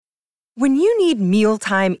When you need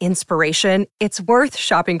mealtime inspiration, it's worth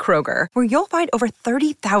shopping Kroger, where you'll find over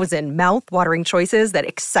 30,000 mouth-watering choices that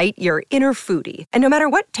excite your inner foodie. And no matter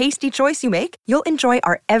what tasty choice you make, you'll enjoy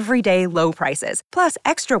our everyday low prices, plus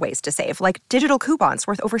extra ways to save, like digital coupons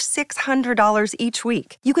worth over $600 each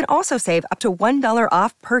week. You can also save up to $1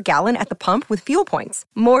 off per gallon at the pump with fuel points.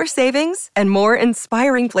 More savings and more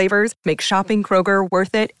inspiring flavors make shopping Kroger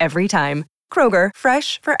worth it every time. Kroger,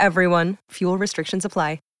 fresh for everyone. Fuel restrictions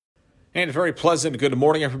apply. And a very pleasant good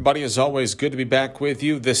morning, everybody. As always, good to be back with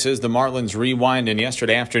you. This is the Marlins Rewind, and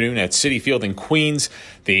yesterday afternoon at Citi Field in Queens,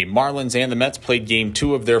 the Marlins and the Mets played Game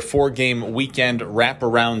 2 of their 4-game weekend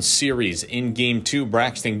wraparound series. In Game 2,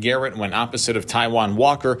 Braxton Garrett went opposite of Taijuan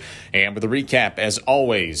Walker. And with a recap, as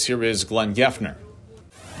always, here is Glenn Geffner.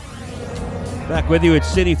 Back with you at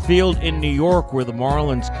Citi Field in New York, where the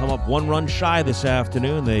Marlins come up one run shy this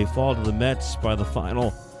afternoon. They fall to the Mets by the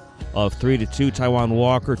final of 3-2. Taijuan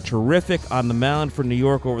Walker, terrific on the mound for New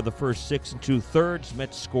York over the first 6 2/3.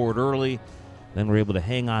 Mets scored early, then were able to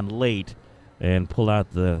hang on late and pull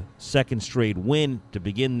out the second straight win to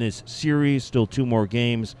begin this series. Still 2 more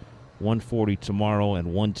games, 1:40 tomorrow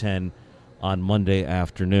and 1:10 on Monday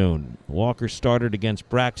afternoon. Walker started against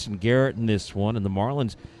Braxton Garrett in this one, and the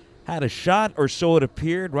Marlins had a shot, or so it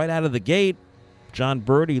appeared, right out of the gate. John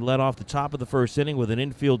Birdie led off the top of the first inning with an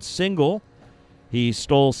infield single. He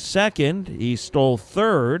stole second. He stole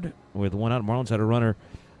third. With one out, Marlins had a runner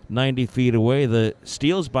 90 feet away. The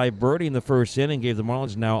steals by Birdie in the first inning gave the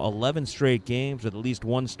Marlins now 11 straight games with at least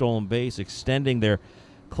one stolen base, extending their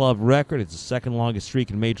club record. It's the second longest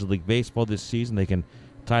streak in Major League Baseball this season. They can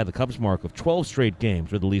tie the Cubs mark of 12 straight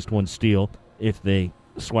games with at least one steal if they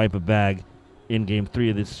swipe a bag in Game 3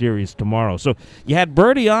 of this series tomorrow. So you had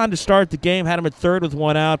Birdie on to start the game, had him at third with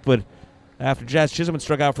one out, but after Jazz Chisholm had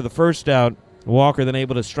struck out for the first out, Walker then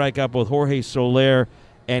able to strike out both Jorge Soler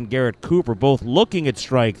and Garrett Cooper, both looking at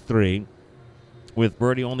strike 3, with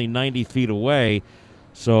Birdie only 90 feet away.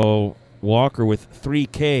 So Walker with 3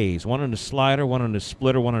 Ks, one on a slider, one on a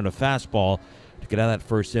splitter, one on a fastball to get out of that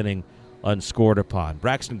first inning unscored upon.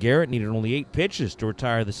 Braxton Garrett needed only 8 pitches to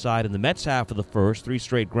retire the side in the Mets half of the first, 3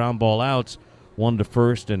 straight ground ball outs, 1 to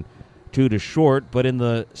first and 2 to short. But in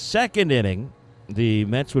the second inning, the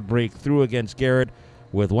Mets would break through against Garrett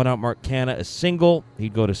with one out Mark Canha, a single.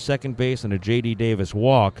 He'd go to second base and a J.D. Davis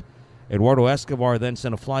walk. Eduardo Escobar then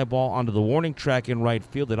sent a fly ball onto the warning track in right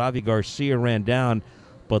field that Avisaíl García ran down,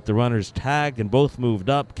 but the runners tagged and both moved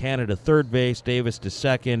up. Canha to third base, Davis to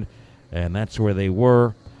second, and that's where they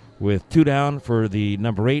were with 2 down for the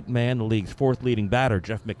number 8 man, the league's 4th leading batter,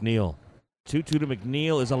 Jeff McNeil. 2-2 to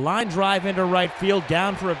McNeil is a line drive into right field,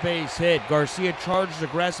 down for a base hit. Garcia charges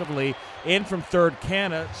aggressively in from third.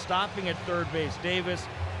 Canha stopping at third base Davis,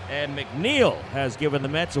 and McNeil has given the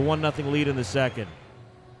Mets a 1-0 lead in the second.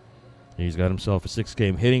 He's got himself a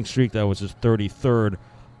 6-game hitting streak. That was his 33rd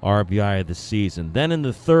RBI of the season. Then in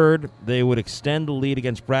the third, they would extend the lead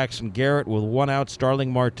against Braxton Garrett with one out.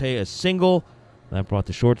 Starling Marte a single. That brought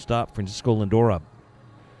the shortstop Francisco Lindor up.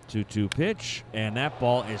 2-2 pitch, and that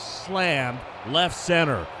ball is slammed left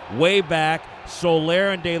center, way back. Soler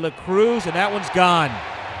and De La Cruz, and that one's gone.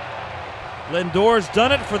 Lindor's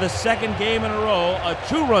done it for the second game in a row. A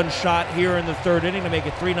 2-run shot here in the third inning to make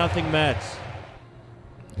it 3-0 Mets.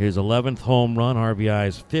 His 11th home run,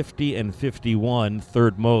 RBIs 50 and 51,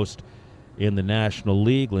 third most in the National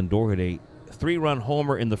League. Lindor hit a 3-run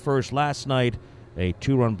homer in the first last night, a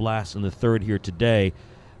 2-run blast in the third here today.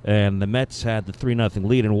 And the Mets had the 3-0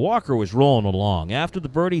 lead, and Walker was rolling along. After the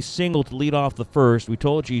Birdie single to lead off the first, we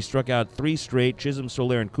told you he struck out 3 straight, Chisholm,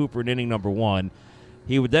 Soler, and Cooper in inning number 1.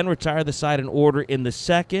 He would then retire the side in order in the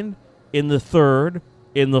second, in the third,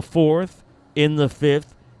 in the fourth, in the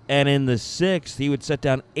fifth, and in the sixth. He would set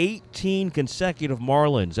down 18 consecutive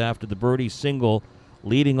Marlins after the Birdie single,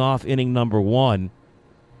 leading off inning number 1.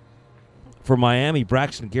 For Miami,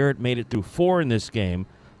 Braxton Garrett made it through 4 in this game,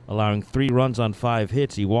 allowing 3 runs on 5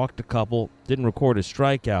 hits. He walked a couple, didn't record a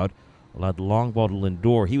strikeout, allowed the long ball to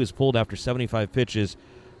Lindor. He was pulled after 75 pitches,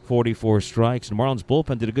 44 strikes. The Marlins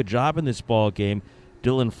bullpen did a good job in this ball game.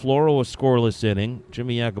 Dylan Floro a scoreless inning.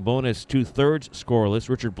 Jimmy Yacobonis 2/3 scoreless.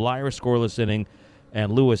 Richard Blyer a scoreless inning.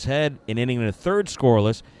 And Lewis Head an inning and a third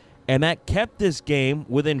scoreless. And that kept this game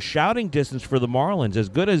within shouting distance for the Marlins. As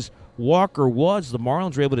good as Walker was, the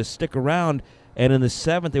Marlins were able to stick around. And in the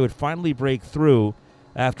 7th, they would finally break through.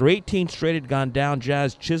 After 18 straight had gone down,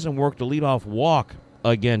 Jazz Chisholm worked a leadoff walk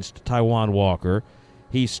against Taijuan Walker.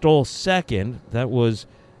 He stole second. That was,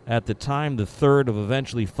 at the time, the third of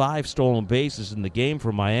eventually 5 stolen bases in the game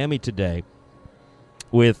for Miami today.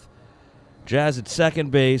 With Jazz at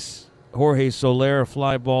second base, Jorge Soler a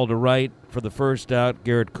fly ball to right for the first out.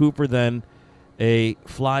 Garrett Cooper then a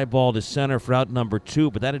fly ball to center for out number 2,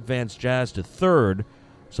 but that advanced Jazz to third.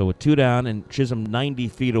 So with 2 down and Chisholm 90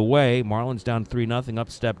 feet away, Marlins down 3-0. Up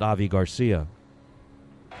stepped Avisaíl García.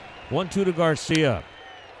 1-2 to Garcia.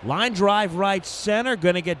 Line drive right center.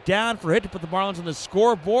 Going to get down for a hit to put the Marlins on the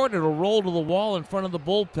scoreboard. It'll roll to the wall in front of the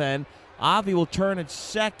bullpen. Avi will turn at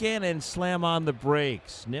second and slam on the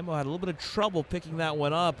brakes. Nimmo had a little bit of trouble picking that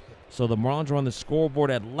one up. So the Marlins are on the scoreboard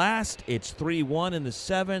at last. It's 3-1 in the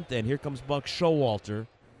 7th, and here comes Buck Showalter.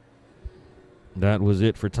 That was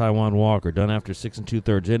it for Taijuan Walker. Done after 6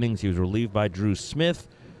 2/3 innings. He was relieved by Drew Smith,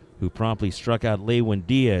 who promptly struck out Lewin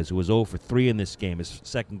Diaz, who was 0 for 3 in this game. His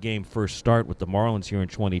second game first start with the Marlins here in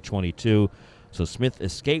 2022. So Smith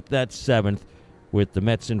escaped that 7th with the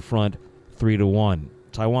Mets in front 3-1.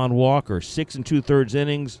 Taijuan Walker, 6 2/3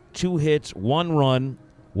 innings, 2 hits, 1 run,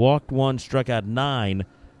 walked 1, struck out 9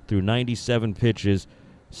 through 97 pitches,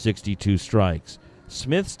 62 strikes.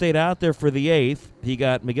 Smith stayed out there for the 8th. He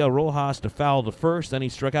got Miguel Rojas to foul to first. Then he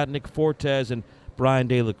struck out Nick Fortes and Brian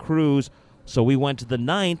De La Cruz. So we went to the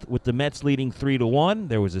 9th with the Mets leading 3-1.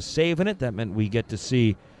 There was a save in it. That meant we get to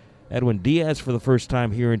see Edwin Diaz for the first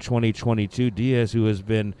time here in 2022. Diaz, who has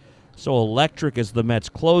been so electric as the Mets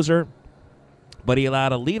closer. But he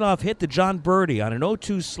allowed a leadoff hit to John Birdie on an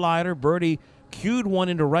 0-2 slider. Birdie cued one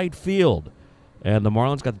into right field. And the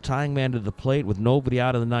Marlins got the tying man to the plate with nobody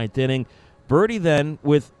out in the 9th inning. Birdie then,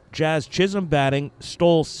 with Jazz Chisholm batting,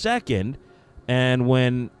 stole second. And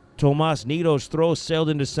when Tomas Nido's throw sailed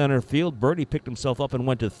into center field, Birdie picked himself up and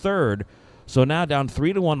went to third. So now down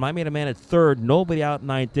 3-1, my made a man at third, nobody out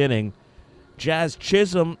 9th inning. Jazz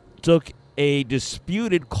Chisholm took a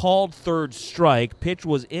disputed called third strike. Pitch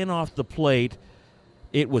was in off the plate.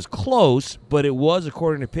 It was close, but it was,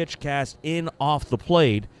 according to PitchCast, in off the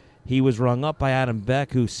plate. He was rung up by Adam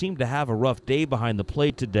Beck, who seemed to have a rough day behind the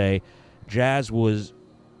plate today. Jazz was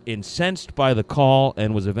incensed by the call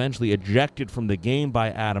and was eventually ejected from the game by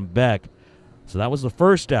Adam Beck. So that was the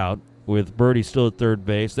first out, with Birdie still at third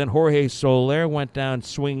base. Then Jorge Soler went down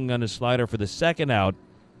swinging on his slider for the second out.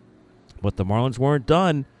 But the Marlins weren't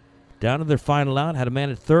done. Down to their final out, had a man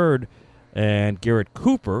at third, and Garrett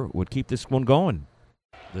Cooper would keep this one going.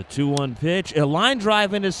 The 2-1 pitch, a line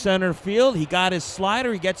drive into center field. He got his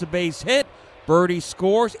slider. He gets a base hit. Birdie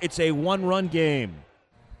scores. It's a 1-run game.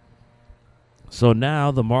 So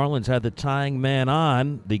now the Marlins had the tying man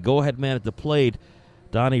on, the go-ahead man at the plate.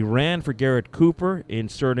 Donnie ran for Garrett Cooper,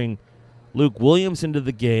 inserting Luke Williams into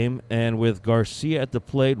the game, and with Garcia at the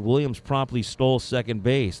plate, Williams promptly stole second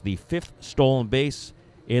base, the 5th stolen base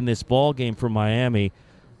in this ball game for Miami.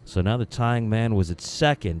 So now the tying man was at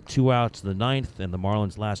second, 2 outs to the 9th, and the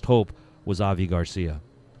Marlins' last hope was Avisaíl García.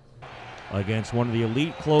 Against one of the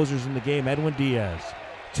elite closers in the game, Edwin Diaz.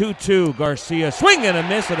 2-2, Garcia swing and a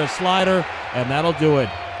miss at a slider, and that'll do it.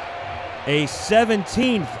 A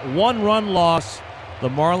 17th 1-run loss. The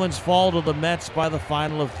Marlins fall to the Mets by the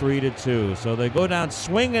final of 3-2. So they go down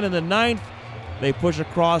swinging in the 9th. They push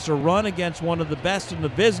across a run against one of the best in the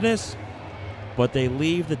business, but they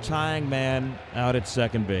leave the tying man out at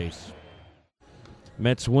second base.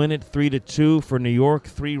 Mets win it 3-2 for New York.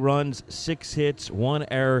 3 runs, 6 hits, 1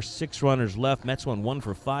 error, 6 runners left. Mets won 1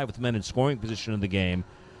 for 5 with men in scoring position in the game.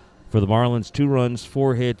 For the Marlins, 2 runs,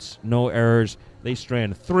 4 hits, no errors. They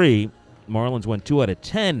strand 3. Marlins went 2 out of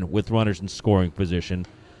 10 with runners in scoring position.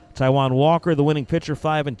 Taijuan Walker, the winning pitcher,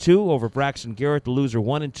 5-2 over Braxton Garrett, the loser,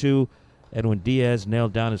 1-2. Edwin Diaz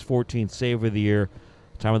nailed down his 14th save of the year.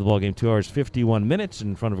 Time of the ball game, 2 hours, 51 minutes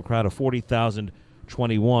in front of a crowd of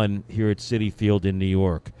 40,021 here at Citi Field in New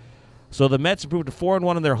York. So the Mets improved to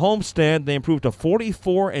 4-1 in their homestand. They improved to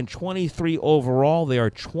 44-23 overall. They are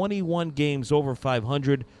 21 games over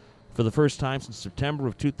 500 for the first time since September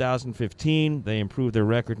of 2015. They improved their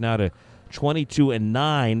record now to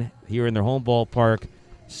 22-9 here in their home ballpark,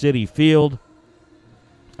 Citi Field.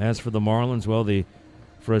 As for the Marlins, well, the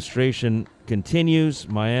frustration continues.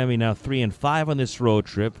 Miami now 3-5 on this road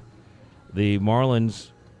trip. The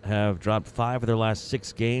Marlins have dropped 5 of their last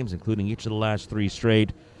 6 games, including each of the last 3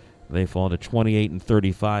 straight. They fall to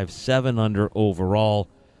 28-35, 7 under overall,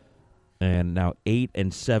 and now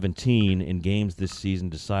 8-17 in games this season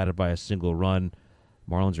decided by a single run.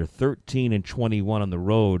 Marlins are 13-21 on the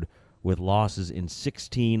road, with losses in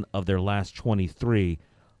 16 of their last 23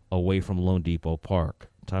 away from Lone Depot Park.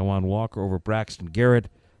 Taijuan Walker over Braxton Garrett,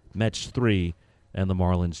 Mets 3, and the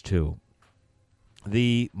Marlins 2.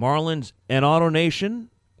 The Marlins and Auto Nation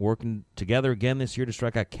working together again this year to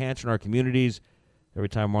strike out cancer in our communities. Every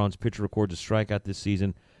time Marlins pitcher records a strikeout this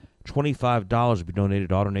season, $25 will be donated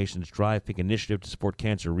to Auto Nation's Drive Pink initiative to support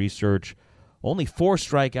cancer research. Only 4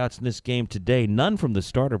 strikeouts in this game today, none from the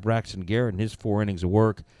starter, Braxton Garrett, in his 4 innings of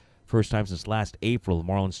work. First time since last April, the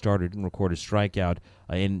Marlins starter didn't record a strikeout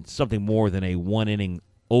in something more than a 1-inning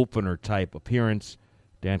opener-type appearance.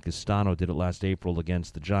 Dan Castano did it last April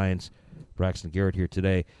against the Giants. Braxton Garrett here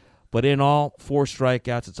today. But in all, 4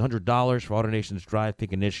 strikeouts. It's $100 for AutoNation's Drive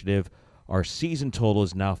Pink Initiative. Our season total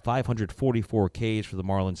is now 544 Ks for the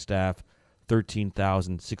Marlins staff,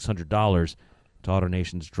 $13,600 to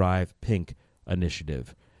AutoNation's Drive Pink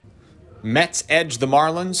Initiative. Mets edged the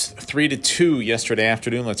Marlins 3-2 yesterday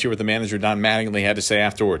afternoon. Let's hear what the manager, Don Mattingly, had to say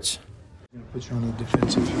afterwards. Put you on the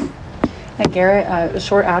defensive. Hey, Garrett, a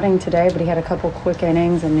short outing today, but he had a couple quick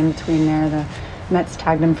innings, and in between there, the Mets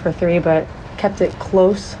tagged him for 3, but kept it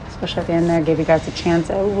close, especially at the end there, gave you guys a chance.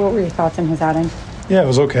 What were your thoughts on his outing? Yeah, it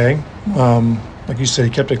was okay. Like you said,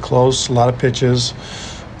 he kept it close, a lot of pitches.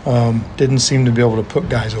 Didn't seem to be able to put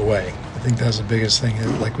guys away. I think that's the biggest thing.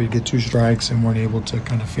 Like we'd get 2 strikes and weren't able to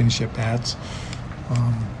kind of finish at bats.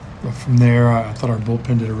 But from there, I thought our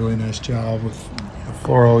bullpen did a really nice job with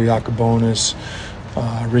Floro, Yacobonis,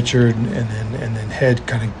 Richard, and then Head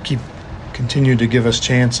kind of continued to give us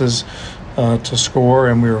chances to score,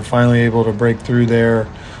 and we were finally able to break through there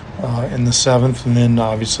in the 7th, and then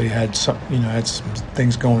obviously had some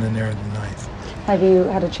things going in there in the 9th. Have you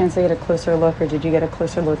had a chance to get a closer look, or did you get a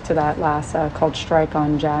closer look to that last called strike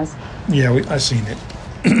on Jazz? Yeah, I seen it.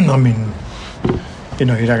 I mean, you're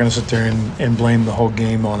not going to sit there and blame the whole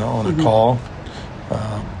game on a call.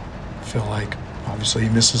 I feel like obviously he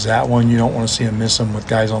misses that one. You don't want to see him miss them with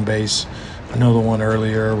guys on base. I know the one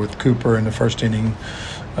earlier with Cooper in the first inning,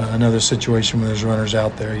 another situation where there's runners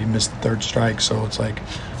out there. He missed the 3rd strike, so it's like,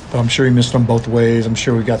 but I'm sure he missed them both ways. I'm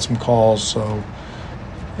sure we got some calls, so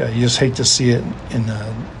yeah, you just hate to see it in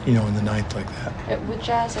the 9th like that. With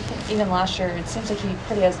Jazz, I think even last year, it seems like he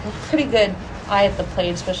has a pretty good eye at the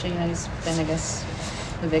plate, especially, he's been, I guess,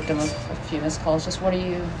 the victim of a few missed calls. Just what do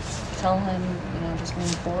you tell him, just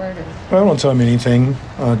moving forward? Or? I don't tell him anything.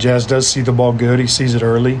 Jazz does see the ball good. He sees it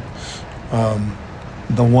early.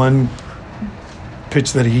 The one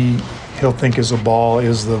pitch that he'll think is a ball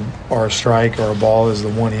or a strike, or a ball is the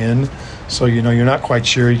one in. So, you're not quite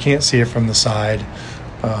sure. You can't see it from the side.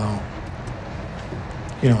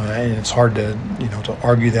 And it's hard to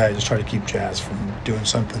argue that. Just try to keep Jazz from doing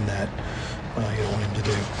something that you don't want him to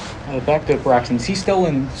do. Back to Braxton. Is he still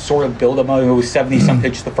in sort of build-up mode? It was 70-some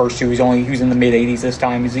pitches the first 2. He was in the mid-80s this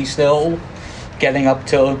time. Is he still getting up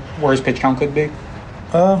to where his pitch count could be?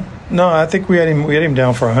 No, I think we had him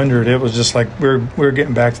down for 100. It was just like we were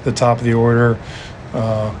getting back to the top of the order,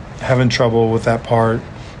 having trouble with that part.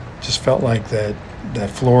 Just felt like that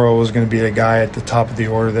Floro was going to be the guy at the top of the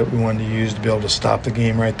order that we wanted to use to be able to stop the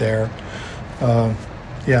game right there.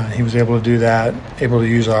 He was able to do that, able to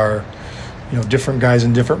use our different guys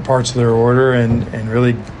in different parts of their order, and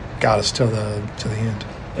really got us to the end.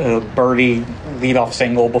 Birdie leadoff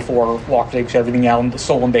single before Walker takes everything out, and the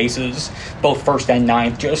stolen bases, both 1st and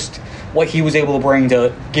 9th. Just what he was able to bring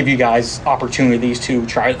to give you guys opportunities to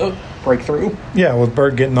try to break through. Yeah, with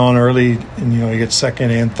Bird getting on early, and he gets 2nd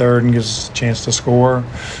and 3rd and gives us a chance to score.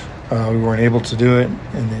 We weren't able to do it,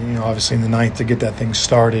 and then obviously in the 9th to get that thing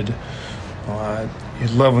started. You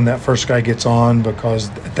love when that first guy gets on, because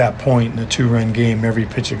at that point in a 2-run game, every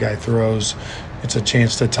pitch a guy throws, it's a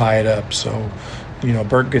chance to tie it up. So,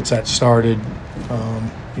 Bert gets that started.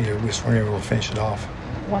 We just weren't able to finish it off.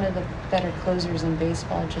 One of the better closers in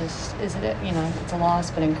baseball, just isn't it? It's a loss,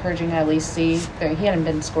 but encouraging to at least see that he hadn't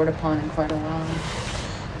been scored upon in quite a while.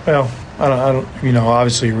 Well, I don't.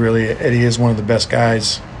 Obviously, really, Eddie is one of the best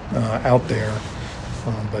guys out there,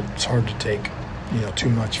 but it's hard to take too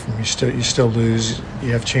much from you. Still lose.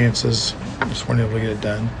 You have chances. Just weren't able to get it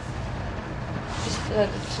done.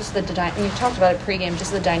 Just the you talked about it pregame.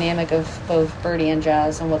 Just the dynamic of both Birdie and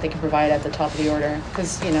Jazz and what they can provide at the top of the order.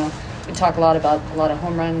 Because we talk a lot about a lot of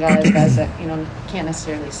home run guys that can't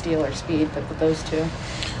necessarily steal or speed, but with those 2.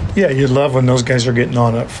 Yeah, you love when those guys are getting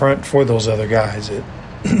on up front for those other guys.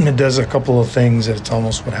 It does a couple of things that it's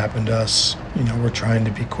almost what happened to us. We're trying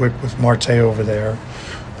to be quick with Marte over there.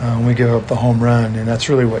 We give up the home run, and that's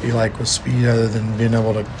really what you like with speed, other than being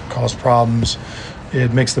able to cause problems.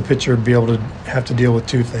 It makes the pitcher be able to have to deal with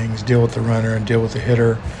 2 things, deal with the runner and deal with the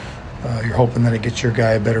hitter. You're hoping that it gets your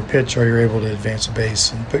guy a better pitch, or you're able to advance a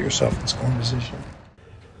base and put yourself in scoring position.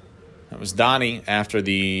 That was Donnie after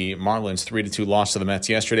the Marlins 3-2 loss to the Mets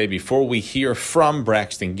yesterday. Before we hear from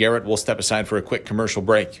Braxton Garrett, we'll step aside for a quick commercial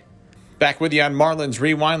break. Back with you on Marlins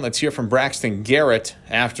Rewind. Let's hear from Braxton Garrett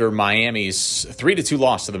after Miami's 3-2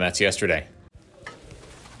 loss to the Mets yesterday.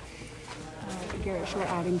 Garrett, short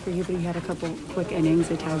outing for you, but you had a couple quick innings.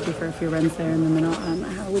 They tagged you for a few runs there in the middle.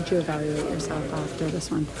 How would you evaluate yourself after this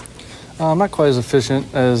one? I'm not quite as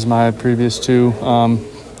efficient as my previous two.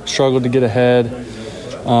 Struggled to get ahead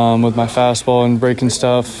with my fastball and breaking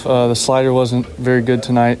stuff. The slider wasn't very good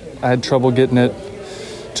tonight. I had trouble getting it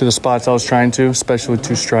to the spots I was trying to, especially with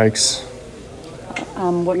two strikes.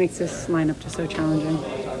 What makes this lineup just so challenging?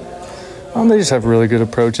 They just have really good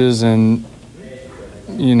approaches, and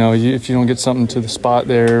if you don't get something to the spot,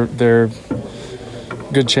 they're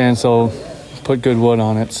good chance they'll put good wood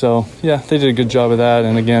on it. So yeah, they did a good job of that.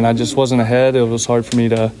 And again, I just wasn't ahead. It was hard for me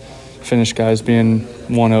to finish guys being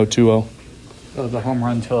 1-0, 2-0. The home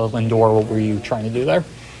run to Lindor, what were you trying to do there?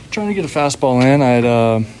 Trying to get a fastball in. I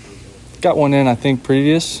had got one in, I think,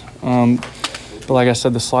 previous. But like I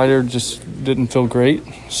said, the slider just didn't feel great.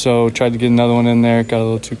 So tried to get another one in there. Got a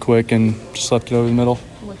little too quick and just left it over the middle.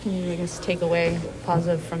 What can you, take away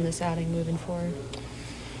positive from this outing moving forward?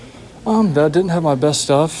 That I didn't have my best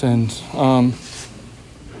stuff, and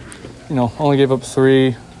only gave up 3.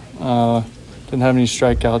 Didn't have any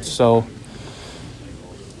strikeouts, so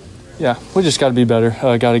yeah, we just got to be better.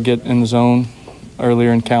 Got to get in the zone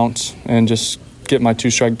earlier in counts and just get my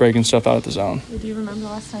 2-strike breaking stuff out of the zone. Do you remember the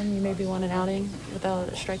last time you maybe won an outing without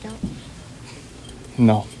a strikeout?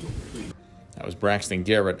 No. That was Braxton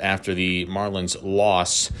Garrett after the Marlins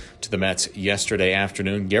loss to the Mets yesterday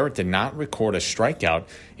afternoon. Garrett did not record a strikeout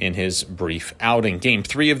in his brief outing. Game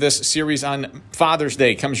 3 of this series on Father's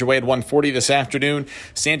Day comes your way at 1:40 this afternoon.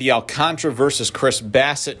 Sandy Alcantara versus Chris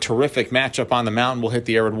Bassett. Terrific matchup on the mound. We'll hit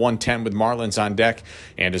the air at 1:10 with Marlins on deck.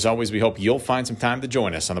 And as always, we hope you'll find some time to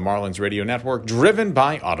join us on the Marlins Radio Network, driven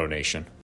by AutoNation.